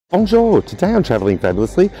Bonjour, today on Travelling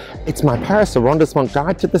Fabulously, it's my Paris Arrondissement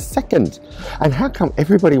guide to the second. And how come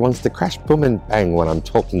everybody wants to crash, boom and bang when I'm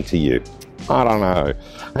talking to you? I don't know.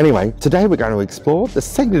 Anyway, today we're going to explore the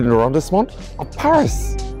second arrondissement of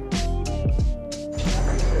Paris.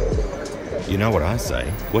 You know what I say,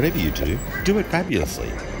 whatever you do it fabulously.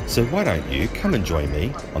 So why don't you come and join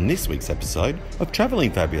me on this week's episode of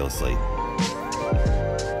Travelling Fabulously.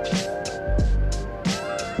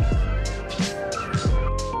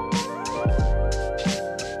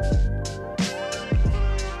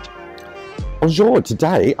 Bonjour,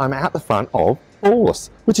 today I'm out the front of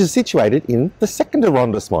Bourse, which is situated in the second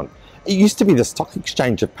arrondissement. It used to be the stock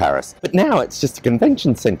exchange of Paris, but now it's just a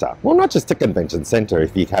convention centre. Well, not just a convention centre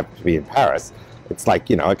if you happen to be in Paris. It's like,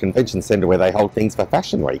 you know, a convention centre where they hold things for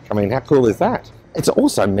Fashion Week. I mean, how cool is that? It's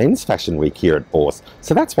also Men's Fashion Week here at Bourse,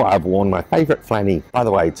 so that's why I've worn my favourite flanny. By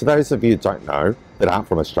the way, to those of you who don't know, that aren't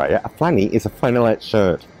from Australia, a flanny is a flannelette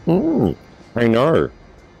shirt. I know.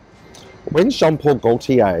 When's Jean-Paul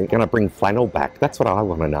Gaultier going to bring flannel back? That's what I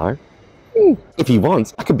want to know. If he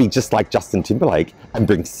wants, I could be just like Justin Timberlake and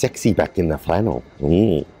bring sexy back in the flannel.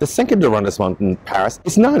 The second arrondissement in Paris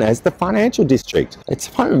is known as the Financial District. It's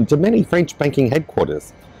home to many French banking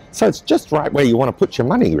headquarters. So it's just right where you want to put your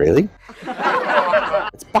money, really.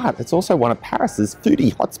 But it's also one of Paris's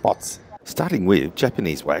foodie hotspots. Starting with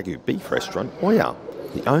Japanese Wagyu beef restaurant Oya.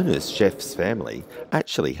 The owner's chef's family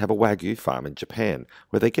actually have a Wagyu farm in Japan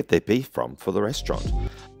where they get their beef from for the restaurant.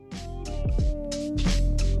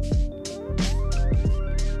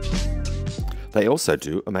 They also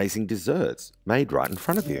do amazing desserts made right in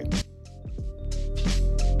front of you.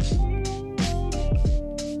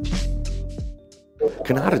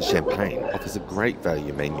 Canarded Champagne offers a great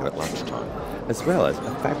value menu at lunchtime, as well as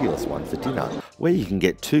a fabulous one for dinner, where you can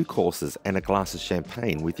get 2 courses and a glass of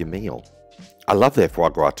champagne with your meal. I love their foie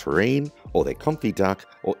gras terrine, or their confit duck,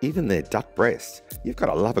 or even their duck breast. You've got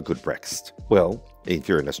to love a good breast. Well, if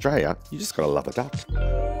you're in Australia, you just got to love a duck.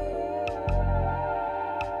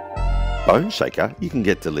 Bone Shaker, you can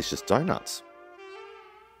get delicious donuts.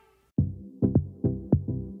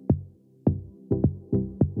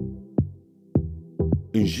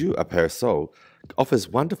 Un jus à parasol offers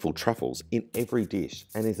wonderful truffles in every dish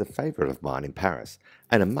and is a favourite of mine in Paris,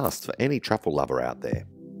 and a must for any truffle lover out there.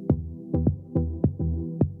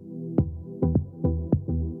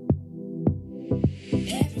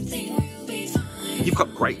 You've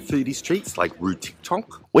got great foodie streets like Rue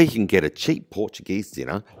TikTok, where you can get a cheap Portuguese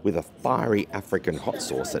dinner with a fiery African hot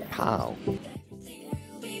sauce at Pal.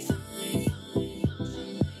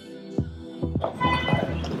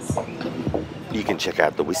 You can check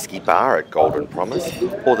out the Whiskey Bar at Golden Promise,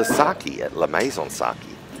 or the Sake at La Maison Sake,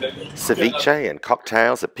 ceviche and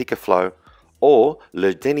cocktails at Picaflot, or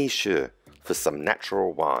Le Dénicheux for some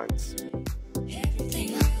natural wines.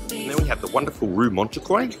 And then we have the wonderful Rue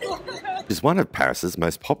Montecoy, which is one of Paris's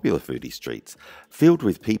most popular foodie streets, filled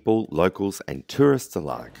with people, locals and tourists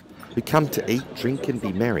alike, who come to eat, drink and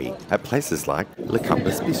be merry at places like Le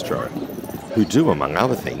Compass Bistro, who do, among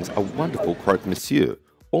other things, a wonderful croque monsieur,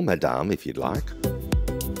 or madame if you'd like.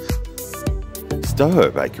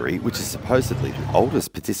 Stoho Bakery, which is supposedly the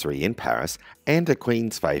oldest patisserie in Paris and a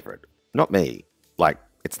Queen's favourite. Not me, like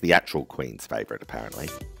it's the actual Queen's favourite apparently.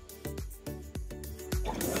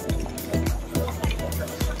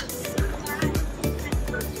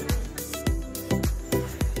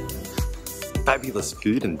 Fabulous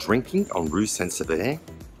food and drinking on Rue Saint-Sever.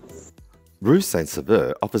 Rue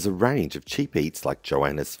Saint-Sever offers a range of cheap eats like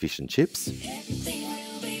Joanna's Fish and Chips,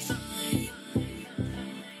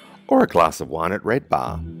 or a glass of wine at Red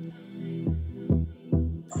Bar.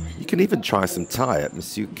 You can even try some Thai at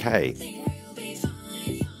Monsieur K,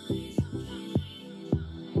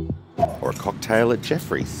 or a cocktail at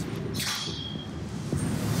Jeffrey's.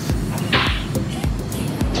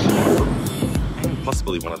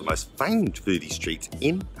 Possibly one of the most famed foodie streets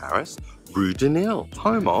in Paris, Rue de Nil,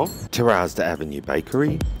 home of Terrasse d'Avenue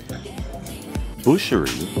Bakery,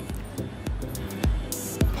 Boucherie,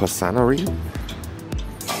 Poissonnerie,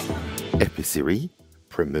 Épicerie,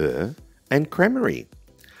 Primeur, and Crèmerie,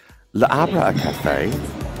 L'Arbre à Café,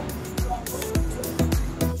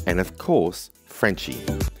 and of course, Frenchie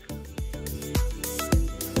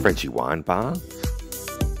Wine Bar,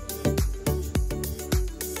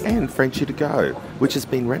 and Frenchie to Go, which has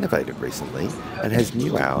been renovated recently and has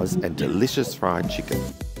new hours and delicious fried chicken.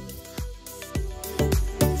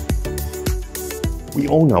 We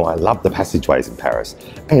all know I love the passageways in Paris,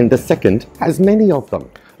 and the second has many of them.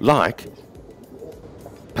 Like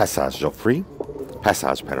Passage Joffre,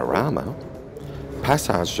 Passage Panorama,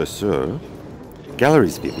 Passage Chasseur,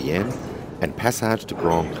 Galeries Vivienne, and Passage de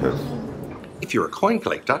Grand Coeur. If you're a coin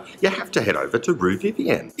collector, you have to head over to Rue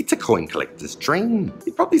Vivienne. It's a coin collector's dream.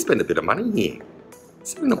 You'd probably spend a bit of money here.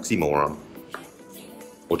 So an oxymoron.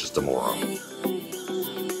 Or just a moron.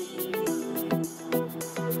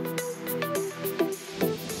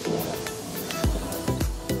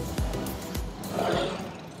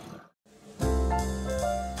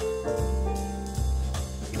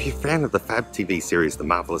 If you're a fan of the Fab TV series The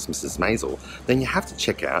Marvellous Mrs. Maisel, then you have to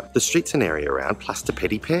check out the streets and area around Place de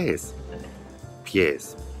Petits Pears.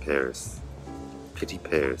 Pears. Petits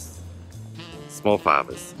Pears. Small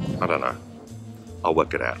fathers. I don't know. I'll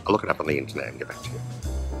work it out. I'll look it up on the internet and get back to you.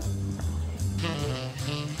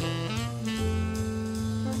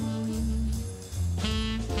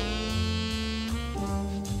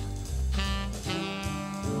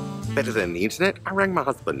 Better than the internet, I rang my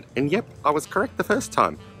husband, and yep, I was correct the first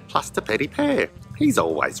time. Place de Petits Pears. He's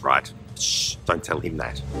always right. Shh, don't tell him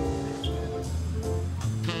that.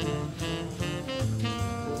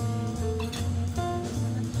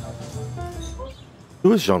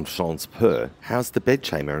 Rue Jean-Champs housed the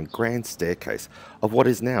bedchamber and grand staircase of what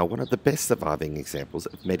is now one of the best surviving examples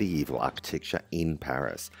of medieval architecture in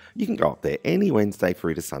Paris. You can go up there any Wednesday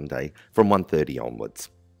through to Sunday from 1:30 onwards,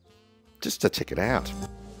 just to check it out.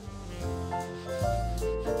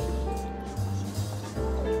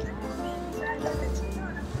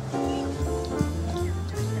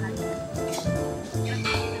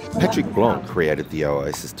 Patrick Blanc created the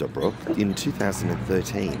Oasis de Brook in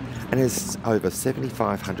 2013 and has over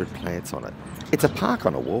 7,500 plants on it. It's a park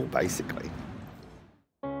on a wall, basically.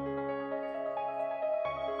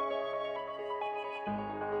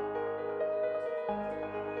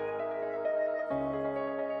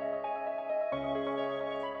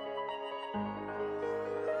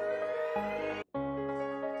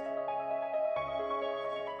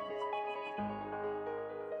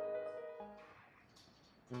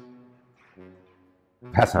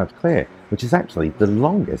 Passage Claire, which is actually the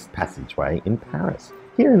longest passageway in Paris,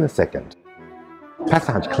 here in the second.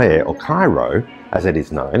 Passage Claire, or Cairo, as it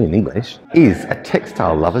is known in English, is a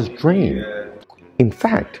textile lover's dream. In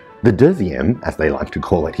fact, the deuxième, as they like to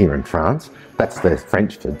call it here in France, that's the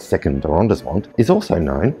French for second arrondissement, is also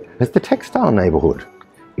known as the textile neighbourhood.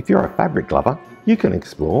 If you're a fabric lover, you can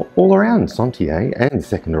explore all around Sentier and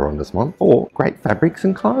second arrondissement for great fabrics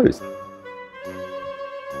and clothes.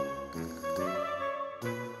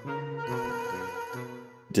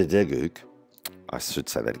 de Deguc, I should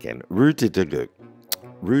say that again, Rue de Deguc.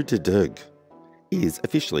 Rue de Deguc is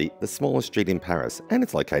officially the smallest street in Paris, and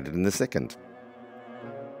it's located in the second.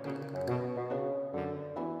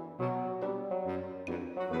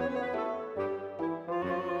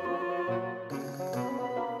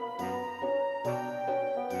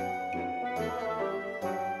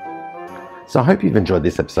 So I hope you've enjoyed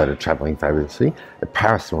this episode of Travelling Fabulously, the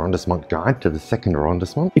Paris Arrondissement Guide to the Second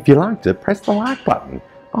Arrondissement. If you liked it, press the like button.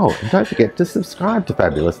 Oh, and don't forget to subscribe to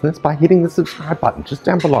Fabulousness by hitting the subscribe button just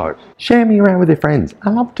down below. Share me around with your friends. I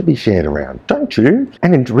love to be shared around, don't you?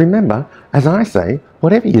 And remember, as I say,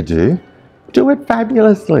 whatever you do, do it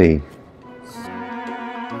fabulously.